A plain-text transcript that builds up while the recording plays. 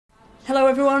Hello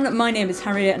everyone, my name is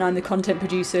Harriet and I'm the content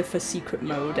producer for Secret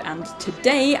Mode, and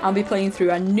today I'll be playing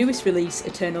through our newest release,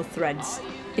 Eternal Threads.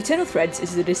 Eternal Threads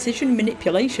is a decision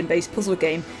manipulation based puzzle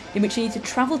game in which you need to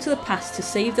travel to the past to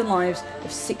save the lives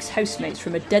of 6 housemates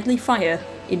from a deadly fire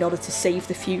in order to save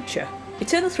the future.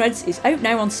 Eternal Threads is out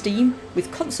now on Steam,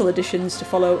 with console editions to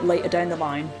follow later down the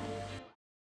line.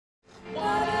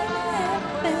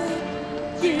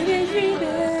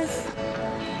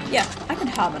 Yeah, I can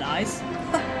harmonise.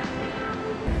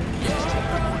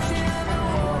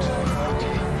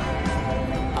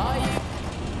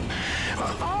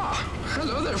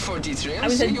 Hello there, 43. I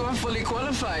see you are fully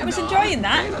qualified. I was enjoying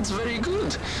that. Hey, that's very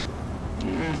good.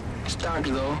 It's dark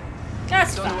though.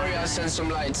 That's Don't fine. worry, I'll send some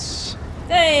lights.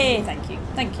 Hey, thank you,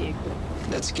 thank you.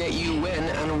 Let's get you when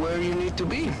and where you need to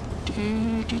be.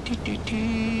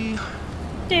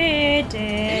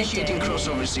 Initiating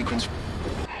crossover sequence.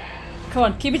 Come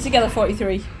on, keep it together,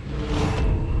 43.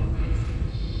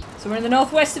 So we're in the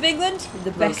northwest of England.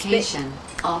 The best Location,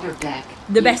 bit. Otter Deck.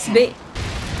 The best bit.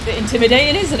 Bit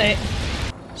intimidating, isn't it?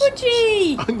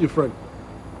 Budgie! Aren't you, Frank?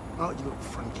 Aren't you, little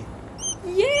Frankie?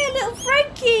 Yeah, little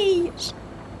Frankie!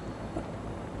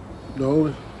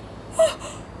 No.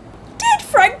 Dead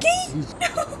Frankie!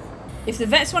 If the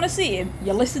vets want to see him,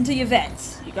 you listen to your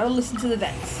vets. You gotta listen to the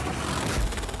vets.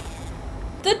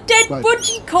 The dead Right.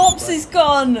 Budgie corpse is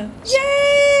gone!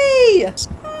 Yay!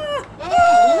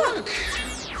 Oh, look!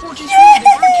 43, the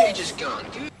birdcage is gone.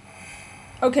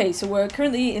 Okay, so we're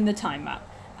currently in the time map,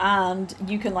 and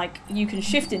you can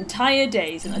shift entire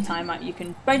days in the time map. You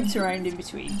can bounce around in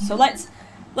between. So let's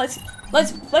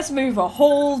move a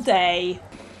whole day.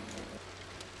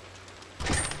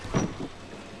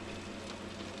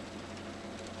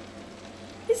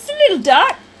 It's a little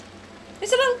dark.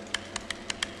 It's a little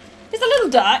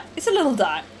dark. It's a little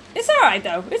dark. It's alright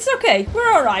though. It's okay.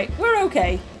 We're alright. We're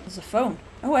okay. There's a phone.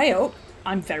 Oh, hey, oh.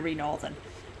 I'm very northern.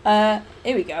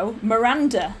 Here we go.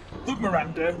 Miranda. Look,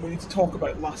 Miranda, we need to talk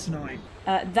about last night.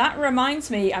 That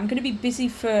reminds me, I'm going to be busy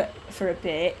for a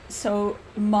bit, so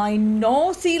my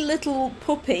naughty little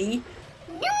puppy...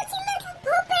 Naughty little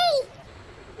puppy!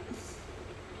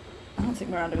 I don't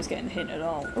think Miranda was getting the hint at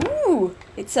all. Ooh!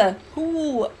 It's a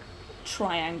pool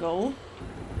triangle.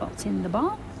 What's in the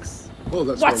box? Well,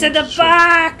 that's What's what I in the wanted to show you.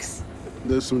 box?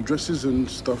 There's some dresses and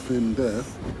stuff in there.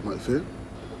 Might fit.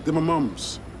 They're my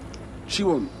mum's. She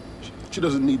won't. She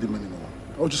doesn't need them anymore.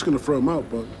 I was just going to throw them out,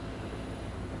 but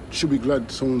she'll be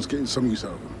glad someone's getting some use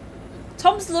out of them.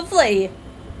 Tom's lovely.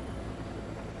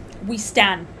 We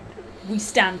stan. We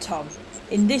stan Tom.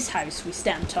 In this house, we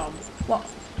stan Tom.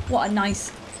 What a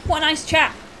nice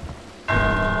chap.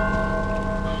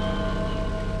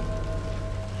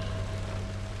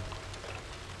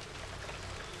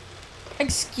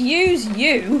 Excuse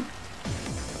you.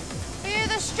 Are you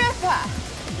the stripper?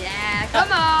 Yeah,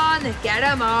 come on, get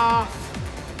him off.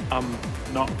 I'm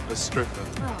not a stripper.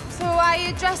 So why are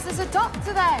you dressed as a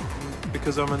doctor then?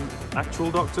 Because I'm an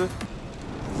actual doctor.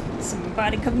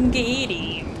 Somebody come get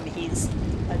him. He's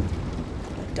a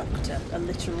doctor, a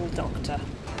literal doctor.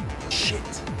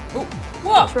 Shit. Oh,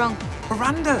 what? What's wrong?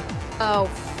 Miranda! Oh,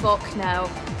 fuck no.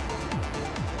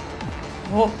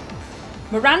 Oh,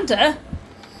 Miranda?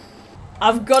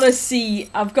 I've got to see.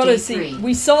 Day 3,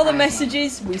 We saw the Harriet.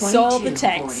 messages. We saw the 22:40.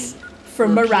 texts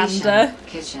from Location, Miranda.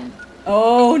 Kitchen.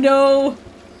 Oh no.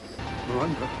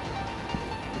 Miranda?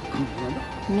 Miranda?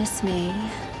 Miss me.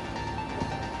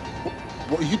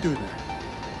 What are you doing there?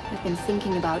 I've been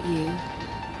thinking about you.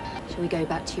 Shall we go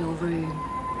back to your room?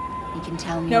 You can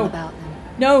tell me No. all about them.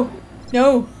 No.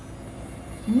 No.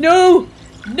 No.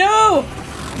 No.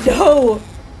 No.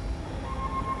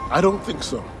 I don't think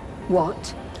so.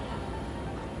 What?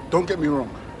 Don't get me wrong.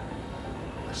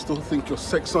 I still think you're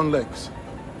sex on legs,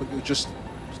 but you're just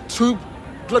too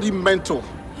bloody mental.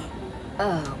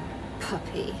 Oh,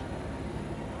 puppy.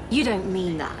 You don't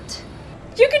mean that.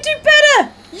 You can do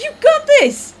better. You got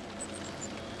this.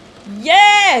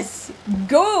 Yes.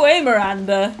 Go away,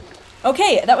 Miranda.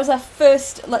 Okay, that was our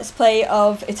first Let's Play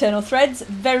of Eternal Threads.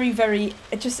 Very,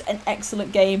 just an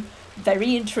excellent game.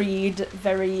 Very intrigued,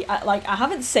 very, like, I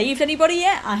haven't saved anybody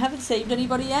yet,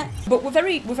 but we're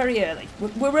very early.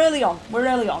 We're early on,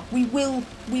 We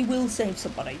will save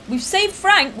somebody. We've saved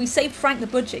Frank the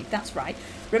Budgie, that's right.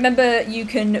 Remember, you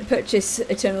can purchase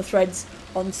Eternal Threads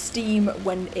on Steam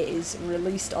when it is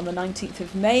released on the 19th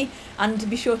of May, and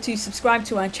be sure to subscribe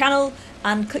to our channel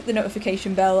and click the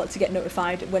notification bell to get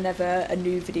notified whenever a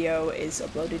new video is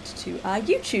uploaded to our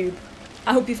YouTube.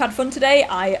 I hope you've had fun today.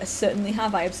 I certainly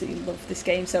have. I absolutely love this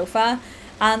game so far,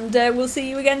 and we'll see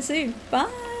you again soon. Bye!